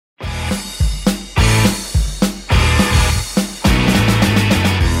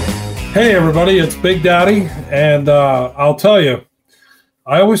Hey everybody, it's Big Daddy, and I'll tell you,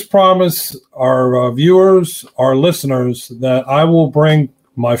 I always promise our viewers, our listeners, that I will bring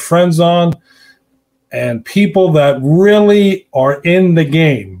my friends on and people that really are in the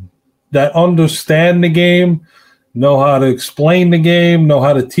game, that understand the game, know how to explain the game, know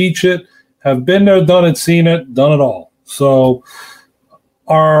how to teach it, have been there, done it, seen it, done it all. So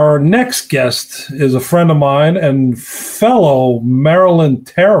our next guest is a friend of mine and fellow Maryland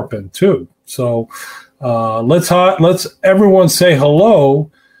Terrapin too. So let's everyone say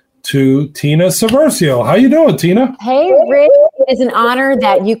hello to Tina Seversio. How you doing, Tina? Hey, Rick. It is an honor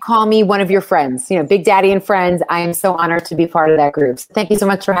that you call me one of your friends. You know, Big Daddy and Friends. I am so honored to be part of that group. So thank you so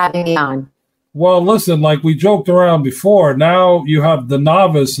much for having me on. Well, listen, like we joked around before, now you have the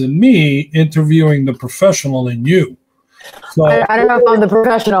novice in me interviewing the professional in you. So, I don't know if I'm the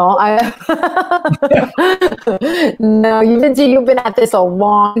professional. No, you've been at this a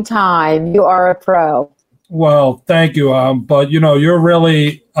long time. You are a pro. Well, thank you. But you're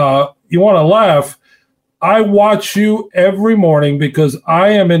really, you want to laugh. I watch you every morning because I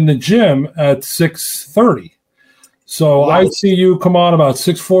am in the gym at 6:30. So yes. I see you come on about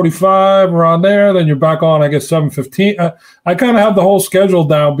 6:45 around there. Then you're back on, I guess, 7:15. I kind of have the whole schedule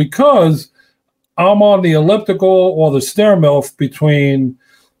down because I'm on the elliptical or the stair mill between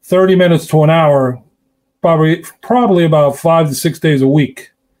 30 minutes to an hour, probably about 5 to 6 days a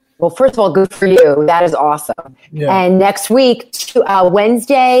week. Well, first of all, good for you. That is awesome. Yeah. And next week,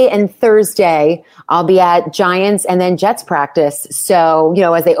 Wednesday and Thursday, I'll be at Giants and then Jets practice. So,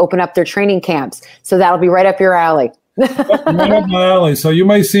 as they open up their training camps. So that'll be right up your alley. Right up my alley. So you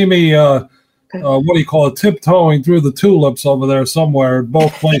may see me, tiptoeing through the tulips over there somewhere,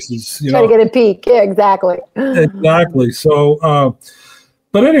 both places. Try to get a peek. Yeah, exactly. Exactly. So,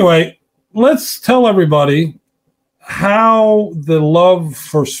 but anyway, let's tell everybody how the love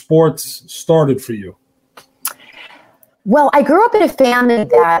for sports started for you. Well, I grew up in a family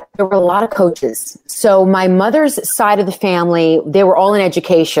that there were a lot of coaches. So my mother's side of the family, they were all in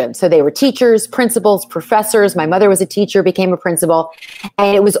education. So they were teachers, principals, professors. My mother was a teacher, became a principal.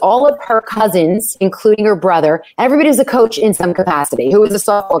 And it was all of her cousins, including her brother. Everybody was a coach in some capacity. Who was a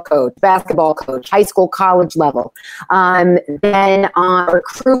softball coach, basketball coach, high school, college level. Then a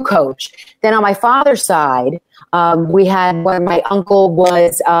crew coach. Then on my father's side, we had my uncle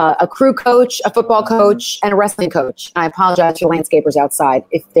was a crew coach, a football coach, and a wrestling coach. I apologize to landscapers outside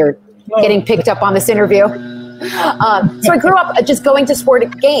if they're getting picked up on this interview. So I grew up just going to sport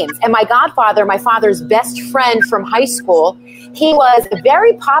games. And my godfather, my father's best friend from high school, he was a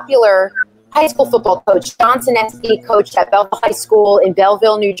very popular high school football coach. John Sineski coached at Belleville High School in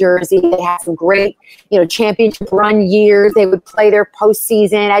Belleville, New Jersey. They had some great, championship run years. They would play their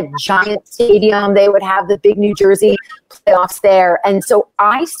postseason at Giant Stadium. They would have the big New Jersey playoffs there. And so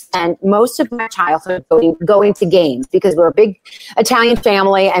I spent most of my childhood going to games because we're a big Italian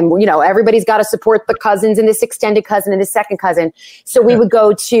family and, everybody's got to support the cousins and this extended cousin and this second cousin. So we would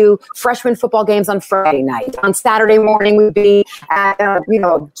go to freshman football games on Friday night. On Saturday morning, we'd be at,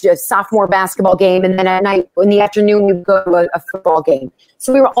 just sophomore basketball game. And then at night, in the afternoon, we'd go to a football game.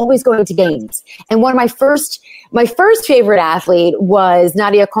 So we were always going to games. And one of my first favorite athlete was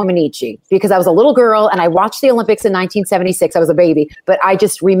Nadia Comaneci because I was a little girl and I watched the Olympics in 1976. I was a baby, but I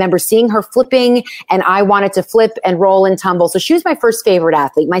just remember seeing her flipping and I wanted to flip and roll and tumble. So she was my first favorite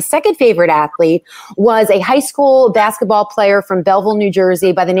athlete. My second favorite athlete was a high school basketball player from Belleville, New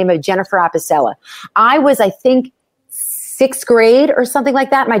Jersey by the name of Jennifer Apicella. I was, I think, 6th grade or something like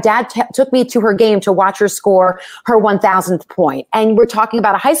that. My dad took me to her game to watch her score her 1,000th point. And we're talking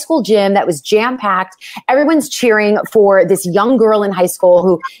about a high school gym that was jam-packed. Everyone's cheering for this young girl in high school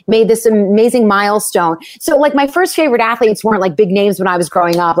who made this amazing milestone. So like my first favorite athletes weren't like big names when I was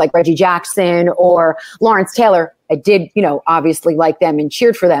growing up, like Reggie Jackson or Lawrence Taylor. I did, obviously like them and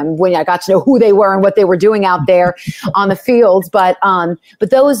cheered for them when I got to know who they were and what they were doing out there on the fields. But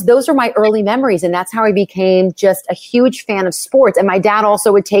those are my early memories. And that's how I became just a huge fan of sports. And my dad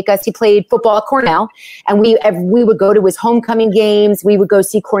also would take us, he played football at Cornell, and we would go to his homecoming games. We would go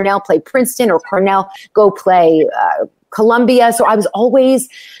see Cornell play Princeton or Cornell go play Columbia. So I was always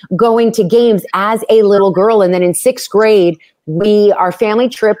going to games as a little girl. And then in 6th grade, our family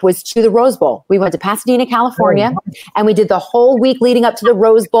trip was to the Rose Bowl. We went to Pasadena, California, and we did the whole week leading up to the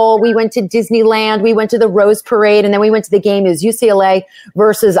Rose Bowl. We went to Disneyland. We went to the Rose Parade, and then we went to the game. It was UCLA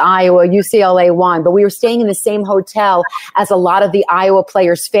versus Iowa. UCLA won, but we were staying in the same hotel as a lot of the Iowa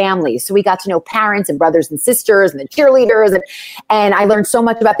players' families. So we got to know parents and brothers and sisters and the cheerleaders, and I learned so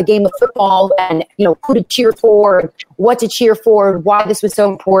much about the game of football and, who to cheer for, what to cheer for, why this was so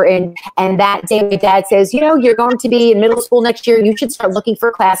important. And that day, my dad says, you're going to be in middle school next next year, you should start looking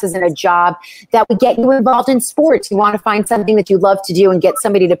for classes and a job that would get you involved in sports. You want to find something that you love to do and get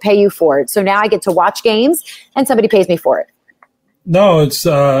somebody to pay you for it. So now I get to watch games and somebody pays me for it. No, it's,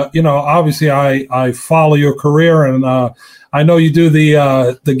 obviously I follow your career, and I know you do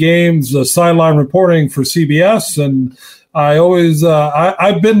the games, the sideline reporting for CBS, and I always,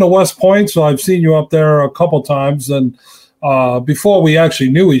 I've been to West Point, so I've seen you up there a couple times, and before we actually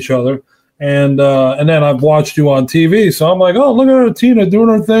knew each other, and then I've watched you on TV, so I'm like, oh, look at her, Tina doing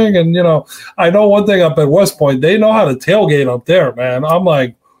her thing, and I know one thing up at West Point, they know how to tailgate up there, man. I'm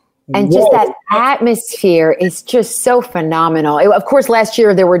like, and whoa. Just that atmosphere is just so phenomenal. Of course, last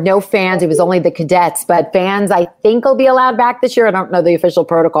year there were no fans. It was only the cadets, but fans I think will be allowed back this year. I don't know the official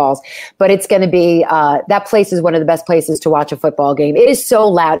protocols, but it's going to be, that place is one of the best places to watch a football game. It is so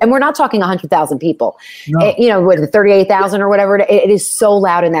loud. And we're not talking 100,000 people, with 38,000 or whatever. It is so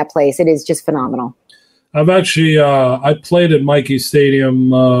loud in that place. It is just phenomenal. I've actually, I played at Michie Stadium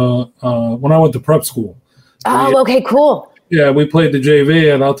when I went to prep school. Oh, okay, cool. Yeah, we played the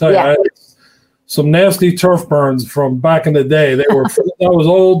JV, and I'll tell you, I had some nasty turf burns from back in the day. That was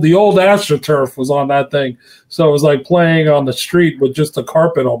old. The old AstroTurf was on that thing, so it was like playing on the street with just a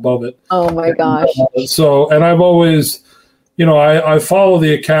carpet above it. Oh my gosh! And I've always, I follow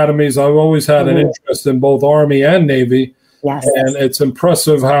the academies. I've always had an interest in both Army and Navy. Yes, and it's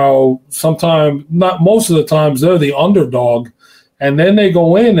impressive how sometimes, not most of the times, they're the underdog, and then they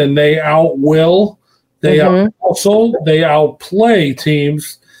go in and they outwill. They they outplay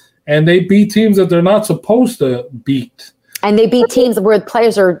teams, and they beat teams that they're not supposed to beat. And they beat teams where the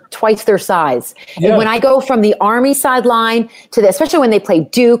players are twice their size. Yeah. And when I go from the Army sideline to especially when they play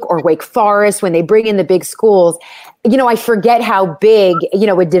Duke or Wake Forest, when they bring in the big schools, I forget how big,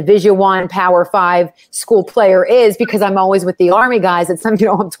 a Division I Power 5 school player is, because I'm always with the Army guys. And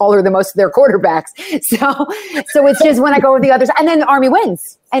I'm taller than most of their quarterbacks. So it's just when I go with the others, and then the Army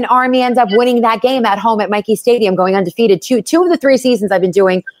wins, and Army ends up winning that game at home at Michie Stadium, going undefeated. Two of the 3 seasons I've been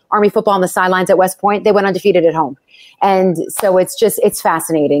doing Army football on the sidelines at West Point, they went undefeated at home. And so it's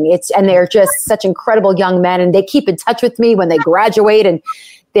fascinating. And they're just such incredible young men, and they keep in touch with me when they graduate, and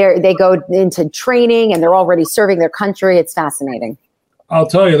they go into training, and they're already serving their country. It's fascinating. I'll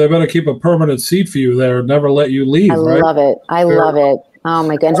tell you, they better keep a permanent seat for you there. Never let you leave. I love it. I love it. Oh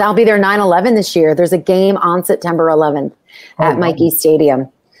my goodness. I'll be there 9/11 this year. There's a game on September 11th at Michie Stadium.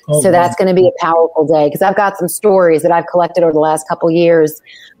 So that's going to be a powerful day, because I've got some stories that I've collected over the last couple of years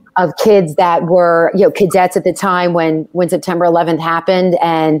of kids that were, cadets at the time when September 11th happened,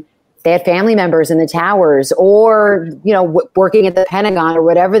 and they had family members in the towers, or, working at the Pentagon, or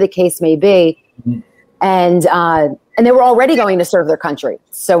whatever the case may be. Mm-hmm. And they were already going to serve their country.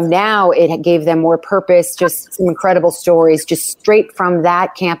 So now it gave them more purpose, just some incredible stories, just straight from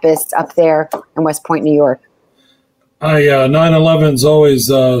that campus up there in West Point, New York. 9/11's always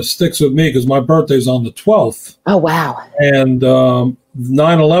sticks with me, because my birthday's on the 12th. Oh, wow. And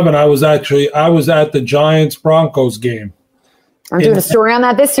 9/11, I was at the Giants-Broncos game. I'm doing a story on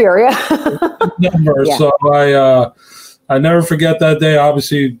that this year, yeah. So I never forget that day,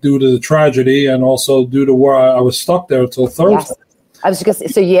 obviously due to the tragedy, and also due to where I was stuck there until Thursday. Yes. I was just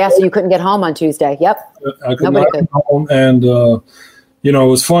so you couldn't get home on Tuesday. Yep. I could not get home, and it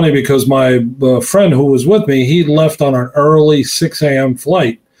was funny because my friend who was with me, he left on an early 6 a.m.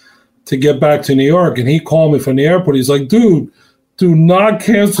 flight to get back to New York, and he called me from the airport. He's like, dude, do not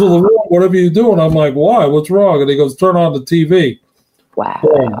cancel the room, whatever you do. And I'm like, why? What's wrong? And he goes, turn on the TV. Wow.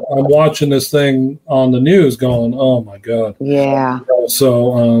 Boom. I'm watching this thing on the news going, oh, my God. Yeah.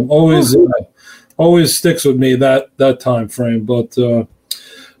 So always sticks with me that time frame. But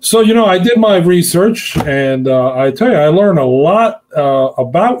so, I did my research, and I tell you, I learned a lot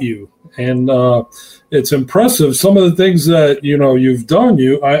about you. And it's impressive, some of the things that, you've done.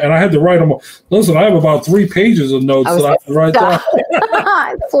 And I had to write them. Listen, I have about 3 pages of notes that I have to write down.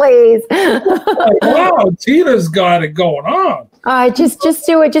 Please. Like, wow, Tina's got it going on. Just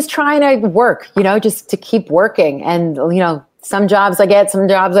do it. Just trying to work, just to keep working. And, some jobs I get, some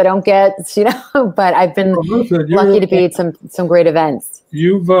jobs I don't get, but I've been lucky to be at some great events.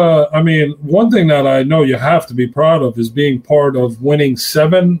 You've, one thing that I know you have to be proud of is being part of winning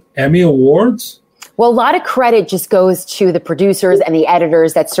 7 Emmy Awards. Well, a lot of credit just goes to the producers and the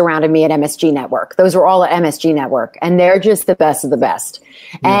editors that surrounded me at MSG Network. Those were all at MSG Network, and they're just the best of the best.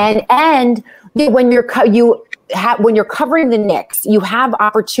 Yeah. And when you're covering the Knicks, you have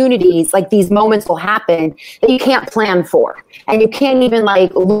opportunities, like these moments will happen that you can't plan for. And you can't even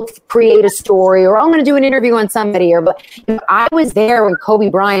create a story, or I'm going to do an interview on somebody. But I was there when Kobe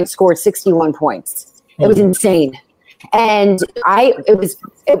Bryant scored 61 points. It was insane. And it was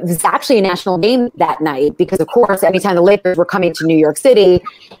actually a national game that night because, of course, anytime the Lakers were coming to New York City,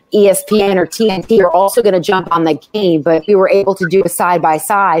 ESPN or TNT are also going to jump on the game, but we were able to do a side by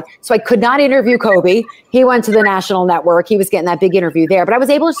side. So I could not interview Kobe. He went to the national network. He was getting that big interview there, but I was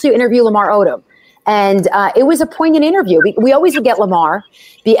able to interview Lamar Odom. And it was a poignant interview. We always would get Lamar,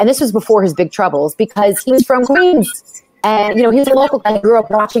 and this was before his big troubles, because he was from Queens. And, you know, he's a local guy who grew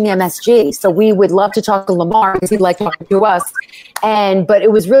up watching MSG. So we would love to talk to Lamar because he'd like talking to us. But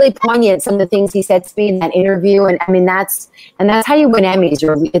it was really poignant, some of the things he said to me in that interview. And I mean, that's how you win Emmys.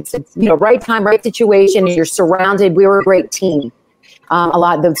 It's right time, right situation. And you're surrounded. We were a great team. A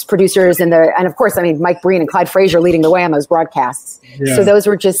lot of those producers and of course, I mean, Mike Breen and Clyde Frazier leading the way on those broadcasts. Yeah. So those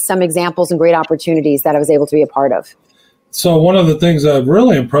were just some examples and great opportunities that I was able to be a part of. So one of the things that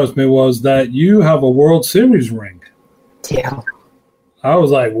really impressed me was that you have a World Series ring. Yeah. I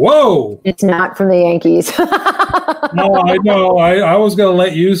was like, whoa. It's not from the Yankees. No, I know. I was going to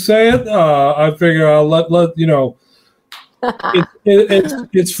let you say it. I figure I'll let you know.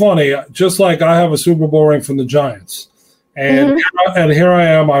 It's funny. Just like I have a Super Bowl ring from the Giants. And here I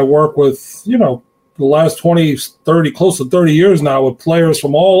am. I work with, the last 20, 30, close to 30 years now with players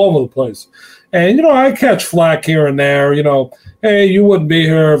from all over the place. And, I catch flack here and there, hey, you wouldn't be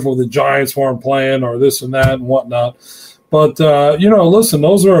here if the Giants weren't playing or this and that and whatnot. But, listen,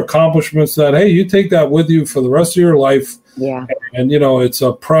 those are accomplishments that, hey, you take that with you for the rest of your life. Yeah. And, it's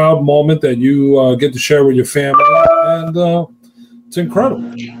a proud moment that you get to share with your family. And it's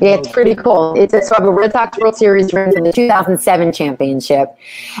incredible. Yeah, it's pretty cool. So I have a Red Sox World Series ring from the 2007 championship.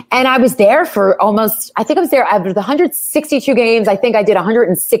 And I was there for I was there after the 162 games. I think I did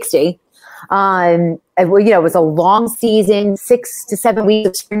 160. It was a long season, 6 to 7 weeks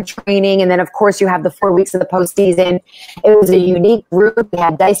of spring training. And then, of course, you have the 4 weeks of the postseason. It was a unique group. We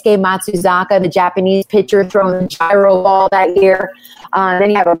had Daisuke Matsuzaka, the Japanese pitcher, throwing the gyro ball that year.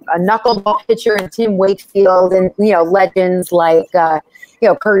 Then you have a knuckleball pitcher and Tim Wakefield and, legends like,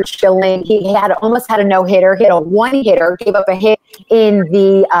 Kurt Schilling. He almost had a no-hitter. He had a one-hitter, gave up a hit in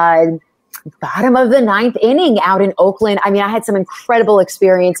the bottom of the 9th inning out in Oakland. I mean, I had some incredible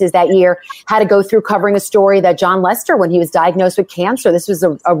experiences that year. Had to go through covering a story that John Lester, when he was diagnosed with cancer, this was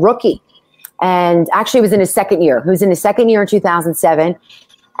a rookie. And actually was in his second year. He was in his second year in 2007. And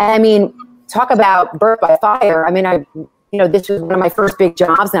I mean, talk about birth by fire. I mean, this was one of my first big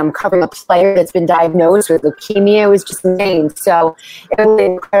jobs, and I'm covering a player that's been diagnosed with leukemia. It was just insane. So it was an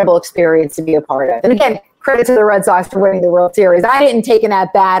incredible experience to be a part of. And again, credit to the Red Sox for winning the World Series. I didn't take an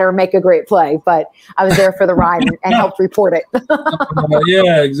at-bat or make a great play, but I was there for the ride and helped report it.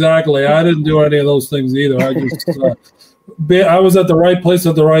 Yeah, exactly. I didn't do any of those things either. I just I was at the right place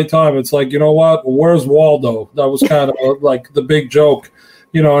at the right time. It's like, you know what? Where's Waldo? That was kind of like the big joke,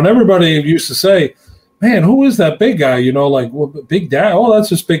 and everybody used to say, man, who is that big guy? Big Daddy. Oh, that's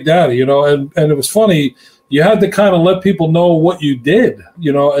just Big Daddy, and it was funny. You had to kind of let people know what you did,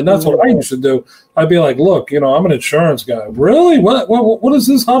 and that's what I used to do. I'd be like, look, I'm an insurance guy. Really? What is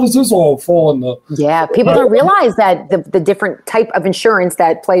this? How does this all fall in the... Yeah, people don't realize that the different type of insurance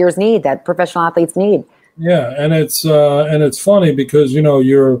that players need, that professional athletes need. Yeah, and it's funny because,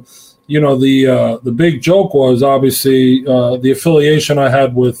 the big joke was obviously the affiliation I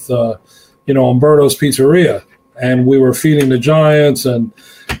had with, Umberto's Pizzeria. And we were feeding the Giants, and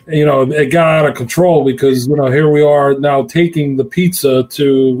it got out of control because here we are now taking the pizza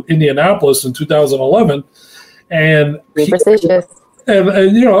to Indianapolis in 2011, and superstitious. And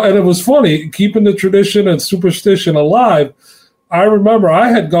it was funny keeping the tradition and superstition alive. I remember I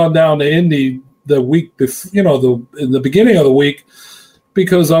had gone down to Indy the week before, in the beginning of the week,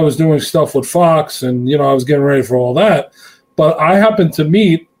 because I was doing stuff with Fox, and I was getting ready for all that. But I happened to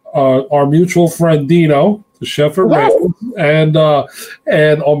meet our mutual friend Dino, the chef at Ray's, and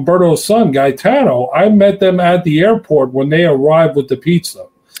Umberto's son, Gaetano. I met them at the airport when they arrived with the pizza.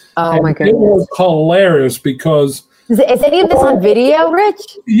 Oh, and my goodness. It was hilarious because... Is any of this on video,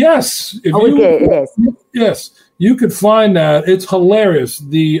 Rich? Yes. It is. Yes. You could find that. It's hilarious.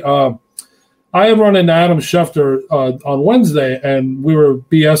 I had run into Adam Schefter on Wednesday, and we were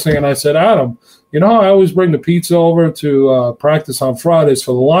BSing, and I said, Adam, I always bring the pizza over to practice on Fridays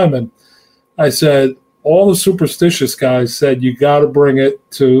for the linemen. I said, all the superstitious guys said, you got to bring it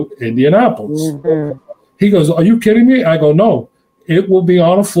to Indianapolis. Mm-hmm. He goes, are you kidding me? I go, no, it will be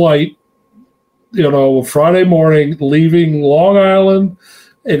on a flight, Friday morning, leaving Long Island.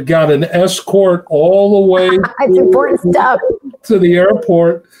 It got an escort all the way it's important stuff. To the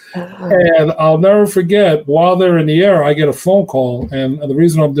airport. And I'll never forget, while they're in the air, I get a phone call. And the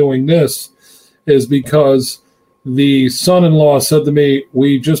reason I'm doing this is because the son-in-law said to me,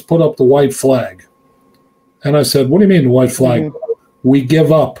 we just put up the white flag. And I said, what do you mean the white flag? Mm-hmm. We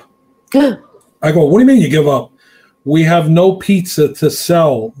give up. I go, what do you mean you give up? We have no pizza to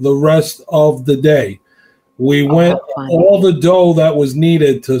sell the rest of the day. We went all the dough that was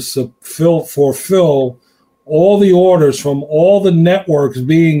needed to fulfill all the orders from all the networks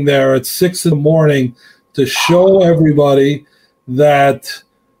being there at 6 a.m. to show everybody that,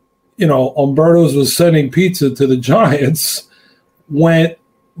 Umberto's was sending pizza to the Giants went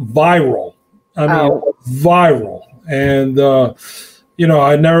viral. I mean, viral. And,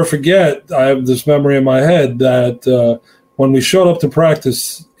 I never forget, I have this memory in my head that when we showed up to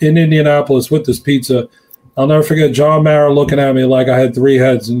practice in Indianapolis with this pizza, I'll never forget John Mara looking at me like I had 3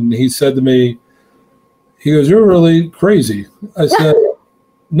 heads. And he said to me, he goes, "You're really crazy." I said,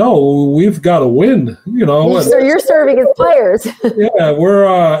 "No, we've got to win, So you're serving as players. Yeah, we're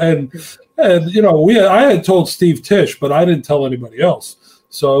I had told Steve Tisch, but I didn't tell anybody else.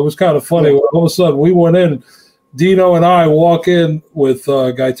 So it was kind of funny. All of a sudden, we went in. Dino and I walk in with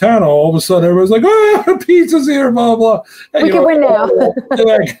Gaetano. All of a sudden, everyone's like, pizza's here, blah, blah. And, we can win now.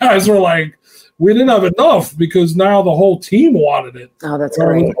 Guys were like, we didn't have enough because now the whole team wanted it. Oh, that's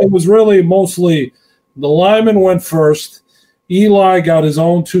great. It was really mostly the lineman went first. Eli got his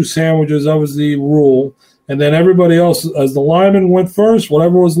own 2 sandwiches. That was the rule. And then everybody else, as the lineman went first,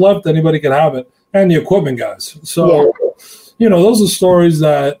 whatever was left, anybody could have it. And the equipment guys. So, those are stories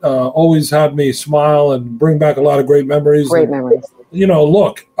that always have me smile and bring back a lot of great memories. Great memories.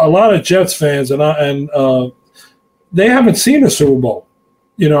 Look, a lot of Jets fans, and they haven't seen a Super Bowl.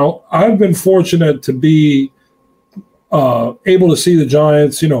 I've been fortunate to be able to see the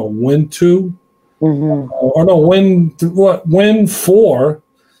Giants, win 2. Mm-hmm. Or no, win 4.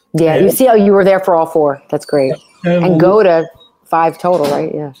 Yeah, you see how you were there for all 4. That's great. And go to 5 total,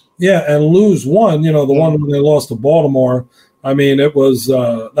 right? Yeah. Yeah, and lose 1, the one when they lost to Baltimore. I mean, it was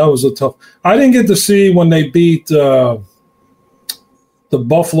that was a tough. I didn't get to see when they beat the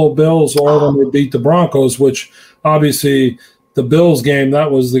Buffalo Bills or when they beat the Broncos, which obviously the Bills game,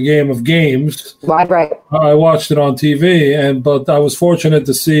 that was the game of games. Right. I watched it on TV, but I was fortunate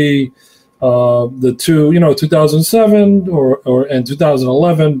to see the 2, 2007 and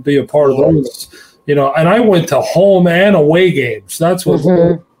 2011 be a part of those, and I went to home and away games. That's what,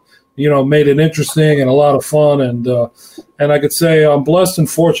 made it interesting and a lot of fun. And I could say I'm blessed and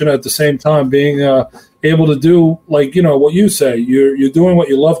fortunate at the same time being able to do what you say, you're doing what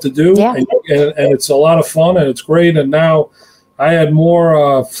you love to do and it's a lot of fun and it's great. And now I add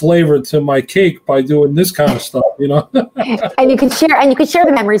more flavor to my cake by doing this kind of stuff, And you can share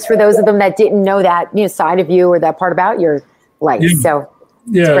the memories for those of them that didn't know that side of you or that part about your life. Yeah. So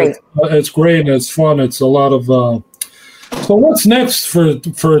it's great. It's great and it's fun. It's a lot of. So what's next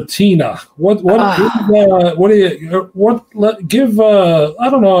for Tina? What do you give? I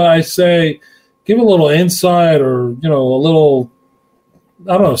don't know. I say give a little insight or a little,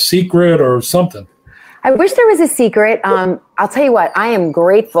 I don't know, secret or something. I wish there was a secret. I'll tell you what, I am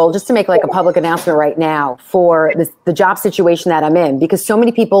grateful just to make like a public announcement right now for the job situation that I'm in, because so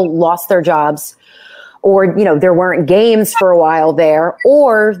many people lost their jobs or, there weren't games for a while there,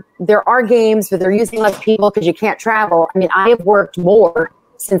 or there are games, but they're using less people because you can't travel. I mean, I have worked more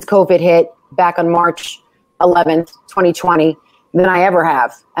since COVID hit back on March 11th, 2020 than I ever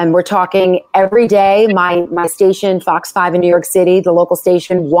have. And we're talking every day. My station, Fox 5 in New York City, the local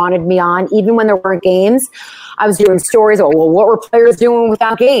station, wanted me on. Even when there weren't games, I was doing stories of, what were players doing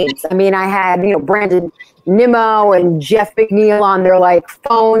without games? I mean, I had, Brandon Nimmo and Jeff McNeil on their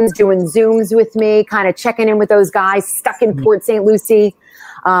phones doing Zooms with me, kind of checking in with those guys stuck in Port St. Lucie.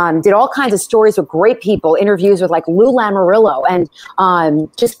 Did all kinds of stories with great people, interviews with Lou Lamoriello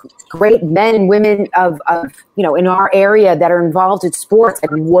and just great men and women of in our area that are involved in sports,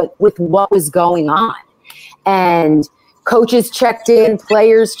 with what was going on. And coaches checked in,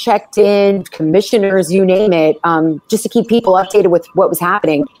 players checked in, commissioners, you name it, just to keep people updated with what was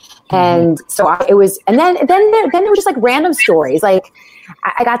happening. And so it was, and then there were just random stories. I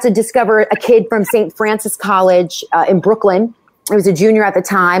got to discover a kid from St. Francis College in Brooklyn. He was a junior at the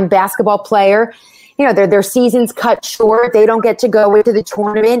time, basketball player. Their season's cut short. They don't get to go into the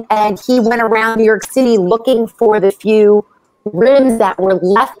tournament. And he went around New York City looking for the few rims that were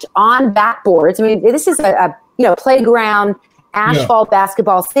left on backboards. I mean, this is a playground, asphalt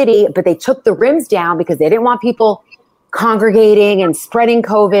basketball city, but they took the rims down because they didn't want people congregating and spreading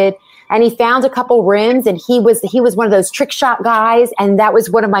COVID. And he found a couple rims, and he was one of those trick shot guys. And that was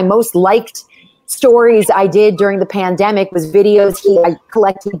one of my most liked stories I did during the pandemic, was videos I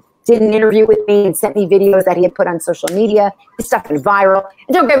collected, did an interview with me and sent me videos that he had put on social media. His stuff went viral.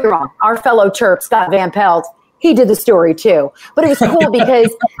 And don't get me wrong, our fellow Terp, Scott Van Pelt, he did the story too. But it was cool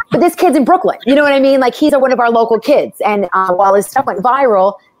but this kid's in Brooklyn. You know what I mean? Like he's one of our local kids. And while his stuff went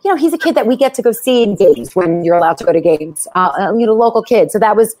viral, he's a kid that we get to go see in games when you're allowed to go to games, local kid. So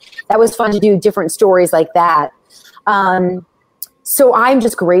that was fun to do different stories like that. So I'm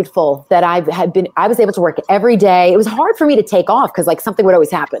just grateful that I was able to work every day. It was hard for me to take off because like something would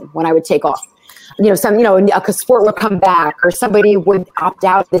always happen when I would take off. A sport would come back or somebody would opt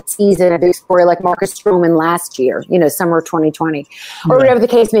out this season, a big sport like Marcus Stroman last year, summer of 2020 or whatever the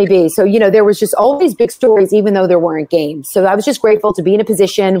case may be. So, there was just all these big stories, even though there weren't games. So I was just grateful to be in a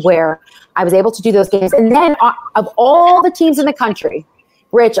position where I was able to do those games. And then of all the teams in the country,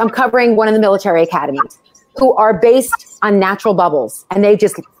 Rich, I'm covering one of the military academies who are based on natural bubbles, and they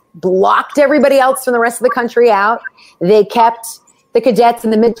just blocked everybody else from the rest of the country out. They kept the cadets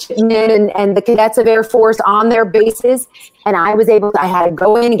and the midshipmen and the cadets of Air Force on their bases. And I had to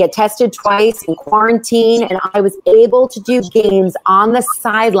go in and get tested twice and quarantine. And I was able to do games on the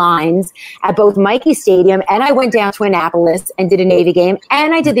sidelines at both Michie Stadium. And I went down to Annapolis and did a Navy game.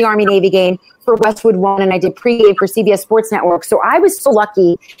 And I did the Army Navy game for Westwood One. And I did pregame for CBS Sports Network. So I was so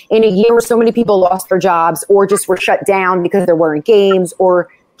lucky in a year where so many people lost their jobs or just were shut down because there weren't games or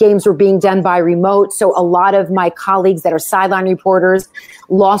games were being done by remote. So a lot of my colleagues that are sideline reporters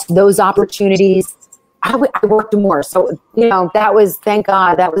lost those opportunities. I worked more. So, that was, thank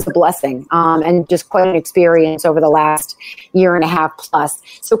God, that was a blessing and just quite an experience over the last year and a half plus.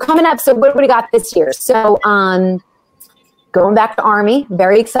 So coming up, so what do we got this year? So going back to Army,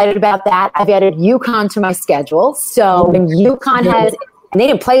 very excited about that. I've added UConn to my schedule. So when UConn and they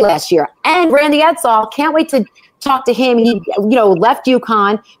didn't play last year. And Randy Edsall, can't wait to talk to him. He, left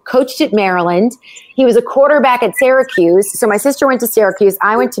UConn, coached at Maryland. He was a quarterback at Syracuse. So my sister went to Syracuse.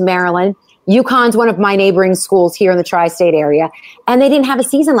 I went to Maryland. UConn's one of my neighboring schools here in the tri-state area. And they didn't have a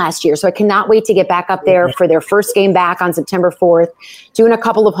season last year. So I cannot wait to get back up there for their first game back on September 4th, doing a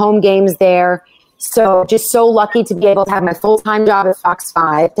couple of home games there. So just so lucky to be able to have my full-time job at Fox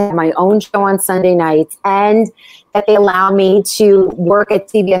 5, to have my own show on Sunday nights, and that they allow me to work at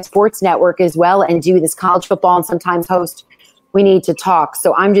CBS Sports Network as well and do this college football and sometimes host We Need to Talk.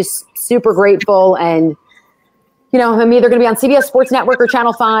 So I'm just super grateful. And, I'm either going to be on CBS Sports Network or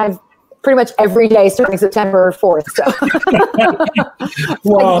Channel 5 pretty much every day starting September 4th. So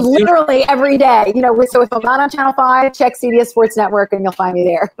well, literally every day, so if I'm not on Channel 5, check CBS Sports Network and you'll find me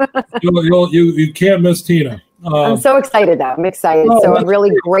there. you can't miss Tina. I'm so excited though. I'm excited. So I'm really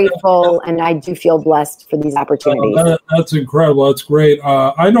grateful and I do feel blessed for these opportunities. That's incredible. That's great.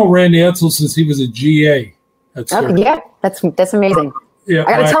 I know Randy Edsall since he was a GA. Yeah, that's amazing. Yeah,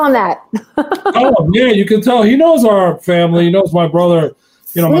 I got to tell him that. Oh, yeah, you can tell. He knows our family. He knows my brother.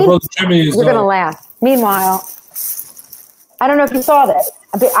 My brother Jimmy is. You're going to laugh. Meanwhile, I don't know if you saw this.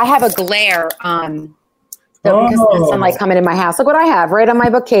 I have a glare because the sunlight coming in my house. Look what I have right on my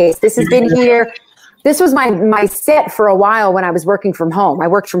bookcase. This has been here. This was my set for a while when I was working from home. I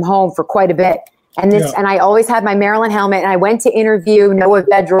worked from home for quite a bit. And I always had my Maryland helmet. And I went to interview Noah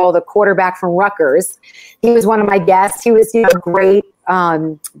Vedral, the quarterback from Rutgers. He was one of my guests. He was great.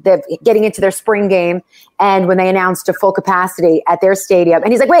 Getting into their spring game, and when they announced a full capacity at their stadium,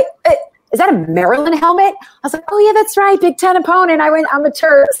 and he's like, "Wait, is that a Maryland helmet?" I was like, "Oh yeah, that's right, Big Ten opponent." I went, "I'm a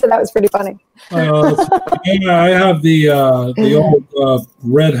Terp," so that was pretty funny. I have the old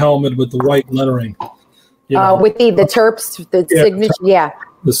red helmet with the white lettering. With the Terps, the signature,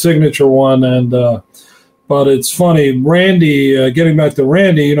 the signature one, and but it's funny, Randy. Getting back to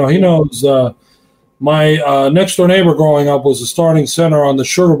Randy, he knows. My next door neighbor growing up was a starting center on the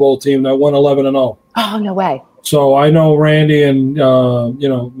Sugar Bowl team that went 11-0. Oh, no way. So I know Randy and,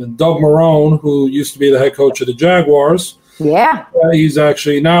 and Doug Marrone, who used to be the head coach of the Jaguars. Yeah. He's at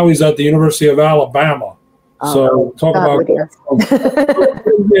the University of Alabama. So talk about,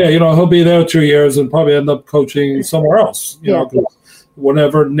 he'll be there 2 years and probably end up coaching somewhere else, because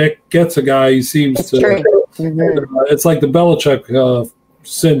whenever Nick gets a guy, he seems to, it's like the Belichick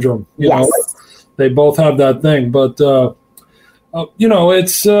syndrome, yes. They both have that thing, but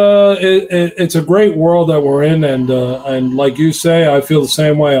it's a great world that we're in, and like you say, I feel the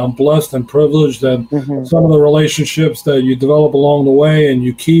same way. I'm blessed and privileged, and some of the relationships that you develop along the way and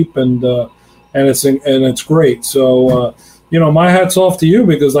you keep, and it's great. So my hat's off to you,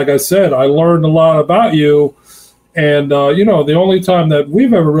 because like I said, I learned a lot about you, and the only time that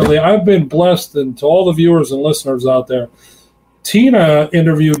we've ever I've been blessed, and to all the viewers and listeners out there. Tina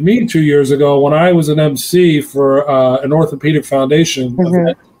interviewed me 2 years ago when I was an MC for an Orthopedic Foundation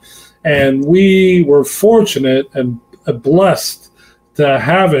event, and we were fortunate and blessed to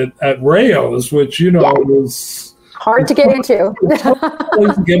have it at Rayo's, which was Hard to get into.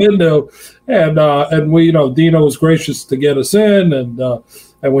 Place to get into, and we, Dino was gracious to get us in,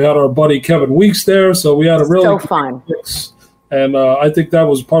 and we had our buddy Kevin Weeks there, so we had a really so fun mix. And I think that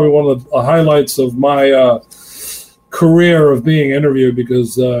was probably one of the highlights of my career of being interviewed,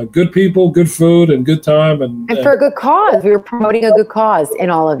 because good people, good food, and good time, and for a good cause. We were promoting a good cause in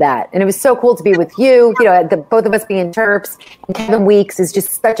all of that, and it was so cool to be with you. Both of us being Terps, and Kevin Weeks is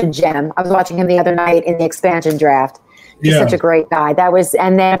just such a gem. I was watching him the other night in the expansion draft. He's such a great guy. That was,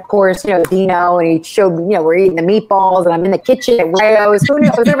 and then of course, Dino, and he showed, we're eating the meatballs, and I'm in the kitchen at Rayo's. Who knew?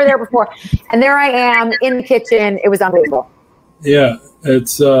 I was never there before, and there I am in the kitchen. It was unbelievable. Yeah,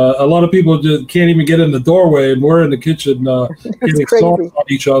 it's a lot of people just can't even get in the doorway, and we're in the kitchen getting sauce on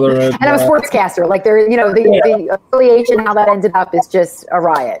each other. And I'm a sportscaster. Like the affiliation, how that ended up is just a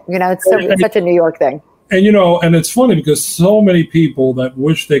riot. It's such a New York thing. And and it's funny because so many people that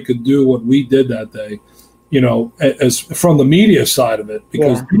wish they could do what we did that day, as from the media side of it,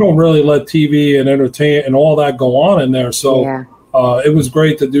 because you don't really let TV and entertain and all that go on in there. So it was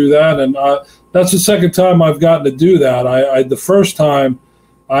great to do that, and that's the second time I've gotten to do that. The first time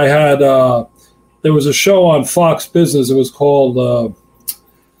I had, there was a show on Fox Business. It was called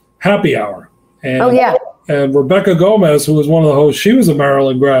Happy Hour. And, and Rebecca Gomez, who was one of the hosts, she was a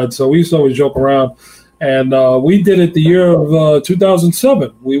Maryland grad, so we used to always joke around. And we did it the year of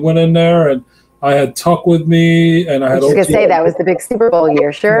 2007. We went in there, and I had Tuck with me, and I had. I was going to say that was the big Super Bowl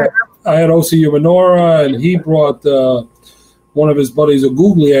year, sure. I had O.C. Umenora, and he brought one of his buddies,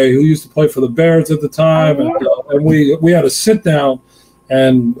 Oguglier, who used to play for the Bears at the time, and we had a sit down.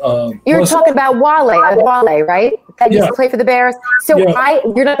 And you were talking about Wale, right? That used to play for the Bears. So you're not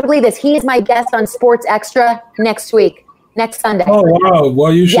going to believe this. He is my guest on Sports Extra next week, next Sunday. Oh wow!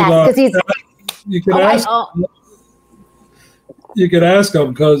 Well, you should. Yes, because he's. You could ask. You could ask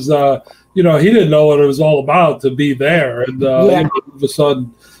him because he didn't know what it was all about to be there, and all of a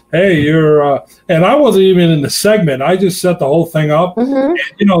sudden. Hey, you're, and I wasn't even in the segment. I just set the whole thing up. Mm-hmm.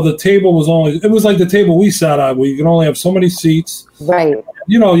 And, the table it was like the table we sat at, where you can only have so many seats. Right.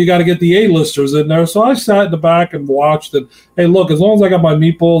 You got to get the A-listers in there. So I sat in the back and watched it. Hey, look, as long as I got my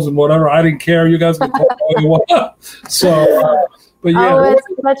meatballs and whatever, I didn't care. You guys can talk all you want. So, but yeah. Oh, it's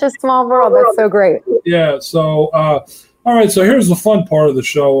such a small world. That's so great. Yeah. So, all right. So here's the fun part of the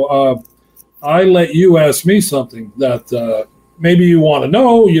show. I let you ask me something that, maybe you want to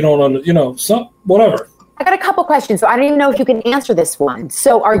know, you don't, whatever. I got a couple questions, so I don't even know if you can answer this one.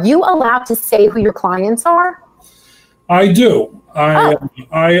 So are you allowed to say who your clients are? I do. I'm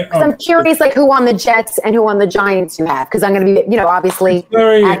curious, like who on the Jets and who on the Giants you have, because I'm going to be, obviously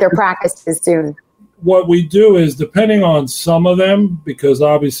at their practices soon. What we do is, depending on some of them, because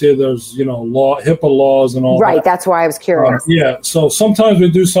obviously there's, HIPAA laws and all that. Right, that's why I was curious. So sometimes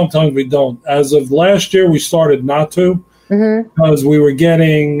we do, sometimes we don't. As of last year, we started not to. Mm-hmm. Because we were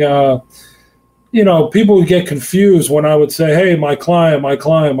getting, people would get confused when I would say, hey, my client.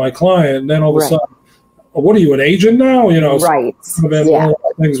 And then all of a sudden, what are you, an agent now? Right. So one of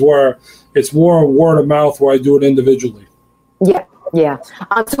the things where it's more word of mouth where I do it individually. Yeah.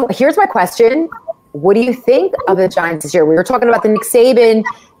 So here's my question. What do you think of the Giants this year? We were talking about the Nick Saban,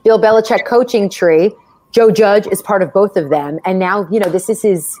 Bill Belichick coaching tree. Joe Judge is part of both of them. And now, this is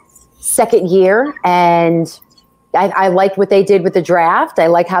his second year, and I liked what they did with the draft. I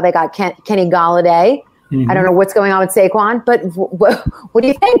like how they got Kenny Golladay. Mm-hmm. I don't know what's going on with Saquon, but what do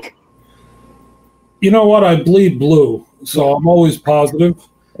you think? You know what? I bleed blue, so I'm always positive.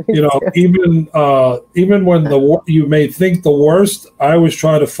 Even when you may think the worst, I always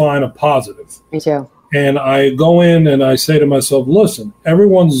try to find a positive. Me too. And I go in and I say to myself, listen,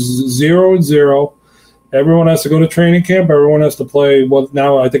 everyone's 0-0. Everyone has to go to training camp. Everyone has to play. Well,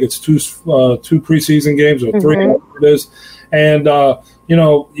 now I think it's two preseason games or three. Mm-hmm. It is, and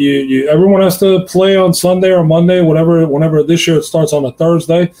everyone has to play on Sunday or Monday, whenever this year it starts on a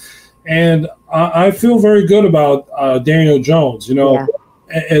Thursday. And I feel very good about Daniel Jones.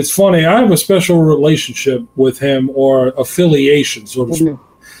 It's funny. I have a special relationship with him, or affiliation, so to speak.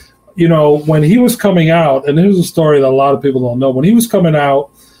 Mm-hmm. When he was coming out, and here's a story that a lot of people don't know. When he was coming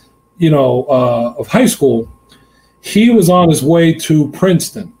out, of high school, he was on his way to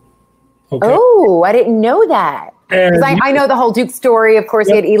Princeton. Okay? Oh, I didn't know that. Because I know the whole Duke story. Of course,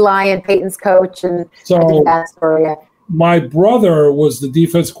 he had Eli and Peyton's coach, and I think that story. Yeah. My brother was the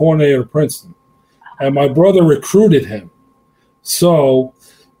defense coordinator at Princeton, and my brother recruited him. So,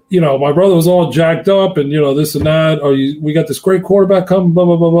 my brother was all jacked up and, this and that. We got this great quarterback coming, blah,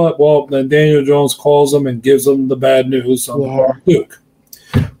 blah, blah, blah. Well, then Daniel Jones calls him and gives him the bad news on Duke.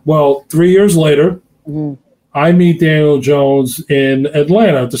 Well, 3 years later, I meet Daniel Jones in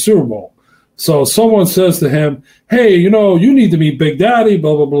Atlanta at the Super Bowl. So someone says to him, hey, you need to meet Big Daddy,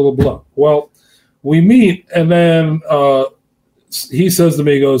 blah, blah, blah, blah, blah. Well, we meet, and then he says to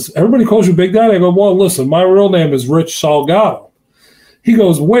me, he goes, everybody calls you Big Daddy? I go, well, listen, my real name is Rich Salgado. He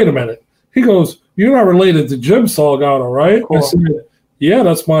goes, wait a minute. He goes, you're not related to Jim Salgado, right? Cool. I said, yeah,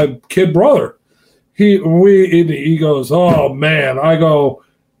 that's my kid brother. He goes, oh, man. I go,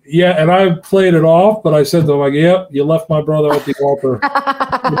 yeah, and I played it off, but I said to him, like, yep, you left my brother at the altar.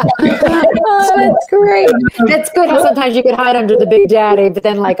 Oh, that's great. That's good how sometimes you could hide under the Big Daddy, but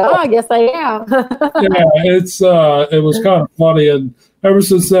then like, oh, I guess I am. Yeah, it was kind of funny, and ever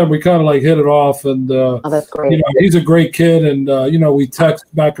since then we kind of like hit it off, and that's great. He's a great kid, and we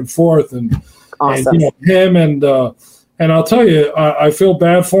text back and forth, and, awesome. and him and I'll tell you, I feel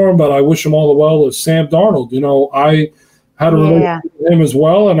bad for him, but I wish him all the well as Sam Darnold. I had a relationship with him as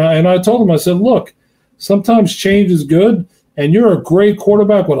well, and I told him, I said, look, sometimes change is good, and you're a great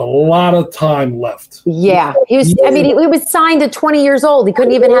quarterback with a lot of time left. Yeah, he was. I mean, he was signed at 20 years old. He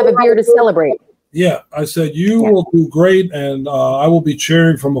couldn't even have a beer to celebrate. Yeah, I said you will do great, and I will be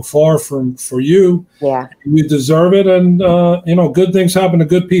cheering from afar for you. Yeah, you deserve it, and good things happen to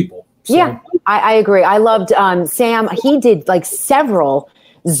good people. So. Yeah, I agree. I loved Sam. He did like several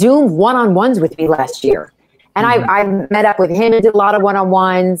Zoom one-on-ones with me last year. And I met up with him and did a lot of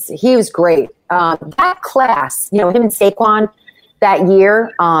one-on-ones. He was great. That class, him and Saquon that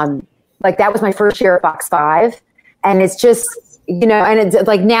year, that was my first year at Fox 5. And it's just, and it's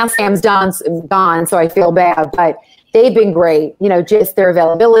like now Sam's gone, so I feel bad. But they've been great, just their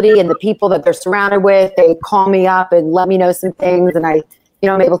availability and the people that they're surrounded with. They call me up and let me know some things. And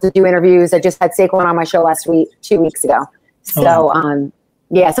I'm able to do interviews. I just had Saquon on my show 2 weeks ago. So,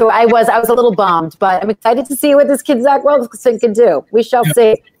 yeah, so I was a little bummed, but I'm excited to see what this kid Zach Wilson can do. We shall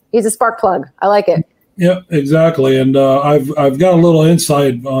see. He's a spark plug. I like it. Yeah, exactly. And I've got a little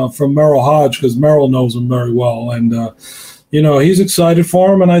insight from Merrill Hodge because Merrill knows him very well, and he's excited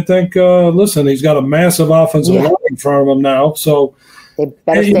for him. And I think, he's got a massive offensive line in front of him now, so they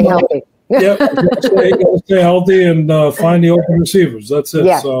better stay healthy. Yeah, stay healthy and find the open receivers. That's it.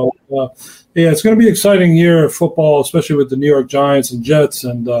 Yeah. So, it's going to be an exciting year of football, especially with the New York Giants and Jets.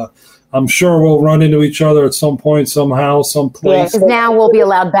 And I'm sure we'll run into each other at some point, somehow, someplace. Yeah, because now we'll be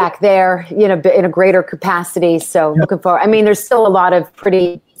allowed back there, in a greater capacity. So looking forward. I mean, there's still a lot of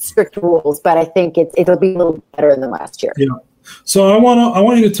pretty strict rules, but I think it'll be a little better than last year. Yeah. So I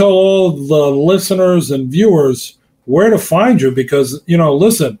want you to tell all the listeners and viewers where to find you because,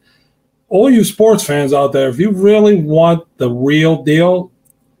 listen, all you sports fans out there, if you really want the real deal,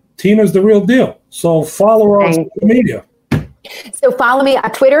 Tina's the real deal. So follow her on social media. So follow me on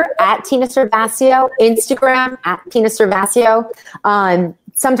Twitter at Tina Servasio, Instagram at Tina Servasio.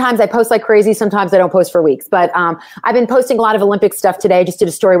 Sometimes I post like crazy. Sometimes I don't post for weeks. But I've been posting a lot of Olympic stuff today. I just did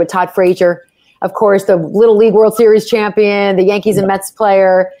a story with Todd Frazier, of course, the Little League World Series champion, the Yankees and Mets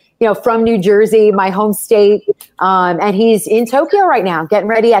player, from New Jersey, my home state. And he's in Tokyo right now, getting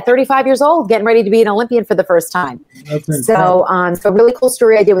ready at 35 years old, getting ready to be an Olympian for the first time. So a really cool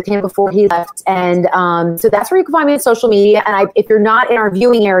story I did with him before he left. And so that's where you can find me on social media. And if you're not in our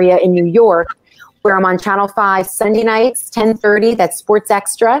viewing area in New York, where I'm on Channel 5 Sunday nights, 10:30, that's Sports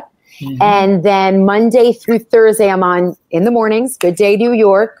Extra. Mm-hmm. And then Monday through Thursday, I'm on in the mornings, Good Day New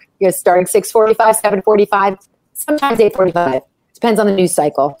York, starting 6:45, 7:45, sometimes 8:45. Depends on the news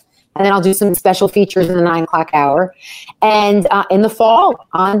cycle. And then I'll do some special features in the 9 o'clock hour. And in the fall,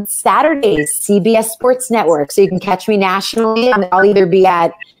 on Saturdays, CBS Sports Network. So you can catch me nationally. I'll either be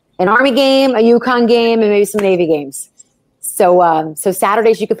at an Army game, a UConn game, and maybe some Navy games. So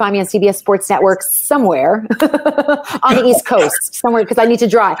Saturdays, you can find me on CBS Sports Network somewhere on the East Coast, somewhere, because I need to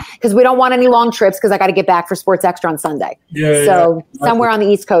drive. Because we don't want any long trips because I got to get back for Sports Extra on Sunday. Somewhere on the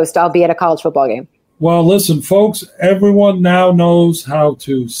East Coast, I'll be at a college football game. Well, listen, folks, everyone now knows how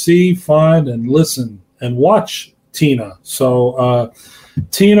to see, find, and listen and watch Tina. So,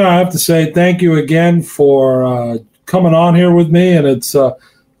 Tina, I have to say thank you again for coming on here with me, and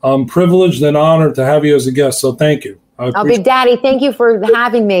I'm privileged and honored to have you as a guest. So thank you. Big Daddy, thank you for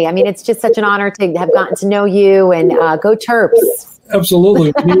having me. I mean, it's just such an honor to have gotten to know you, and go Terps.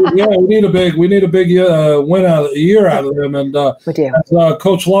 Absolutely. We need a big win a year out of them. And we do. As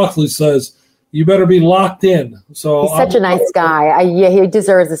Coach Lockley says, you better be locked in. So he's such a nice guy. He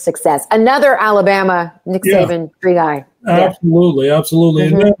deserves the success. Another Alabama Nick Saban free guy. Absolutely. Mm-hmm.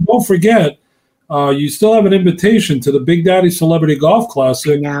 And then don't forget, you still have an invitation to the Big Daddy Celebrity Golf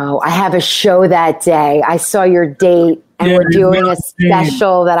Classic. No, I have a show that day. I saw your date, and we're doing a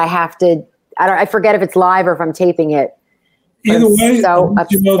special that I have to. I forget if it's live or if I'm taping it. Either way, so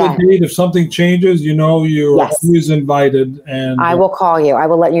you know the date. If something changes, you know you're always invited. And I will call you. I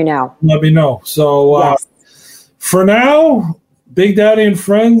will let you know. Let me know. So for now, Big Daddy and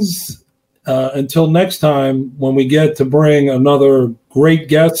friends, until next time when we get to bring another great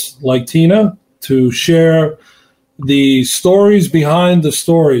guest like Tina to share the stories behind the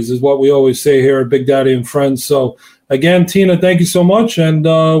stories is what we always say here at Big Daddy and Friends. So again, Tina, thank you so much. And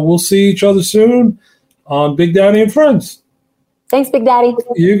we'll see each other soon on Big Daddy and Friends. Thanks, Big Daddy.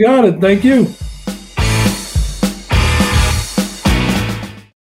 You got it. Thank you.